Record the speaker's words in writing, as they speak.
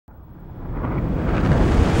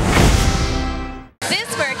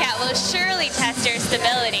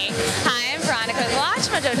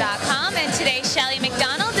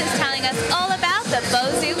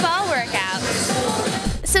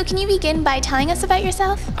can you begin by telling us about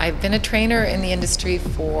yourself? I've been a trainer in the industry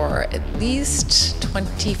for at least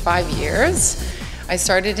 25 years. I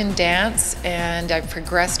started in dance and I've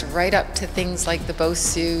progressed right up to things like the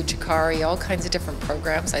BOSU, Chikari, all kinds of different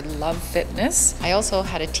programs. I love fitness. I also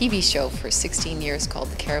had a TV show for 16 years called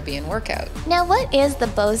The Caribbean Workout. Now, what is the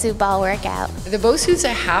BOSU ball workout? The BOSU is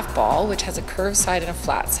a half ball, which has a curved side and a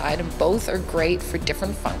flat side, and both are great for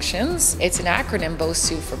different functions. It's an acronym,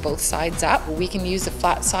 BOSU, for both sides up. We can use the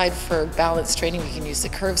flat side for balance training. We can use the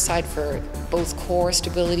curved side for both core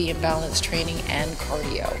stability and balance training and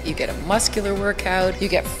cardio. You get a muscular workout. You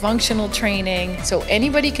get functional training. So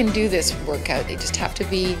anybody can do this workout. They just have to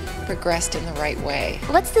be progressed in the right way.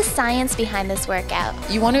 What's the science behind this workout?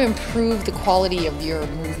 You want to improve the quality of your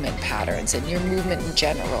movement patterns and your movement in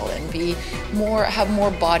general and have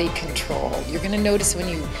more body control. You're going to notice when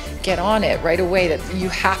you get on it right away that you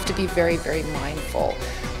have to be very, very mindful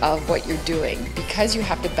of what you're doing. Because you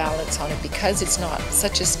have to balance on it, because it's not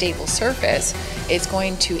such a stable surface, it's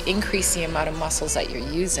going to increase the amount of muscles that you're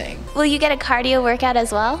using. Will you get a cardio workout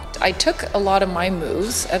as well? I took a lot of my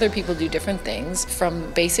moves, other people do different things,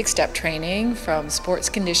 from basic step training, from sports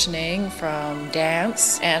conditioning, from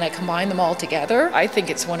dance, and I combine them all together. I think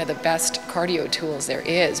it's one of the best cardio tools there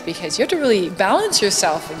is because you have to really balance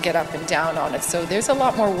yourself and get up and down on it. So there's a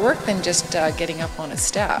lot more work than just getting up on a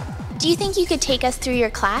step. Do you think you could take us through your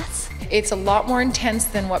class? It's a lot more intense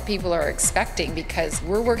than what people are expecting because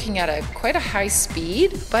we're working at quite a high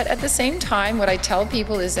speed, but at the same time, what I tell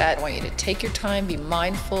people is that I want you to take your time, be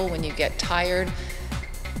mindful when you get tired,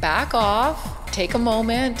 back off, take a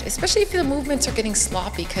moment, especially if the movements are getting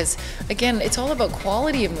sloppy because, again, it's all about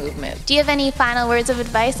quality of movement. Do you have any final words of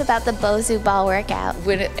advice about the BOSU ball workout?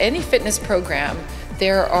 With any fitness program,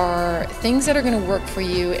 there are things that are going to work for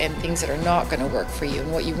you and things that are not going to work for you.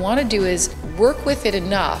 And what you want to do is work with it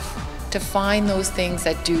enough to find those things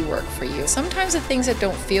that do work for you. Sometimes the things that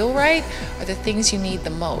don't feel right are the things you need the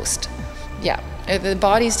most. Yeah, the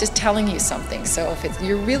body's just telling you something. So if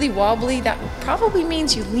you're really wobbly, that probably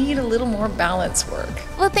means you need a little more balance work.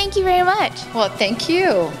 Well, thank you very much. Well, thank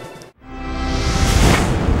you.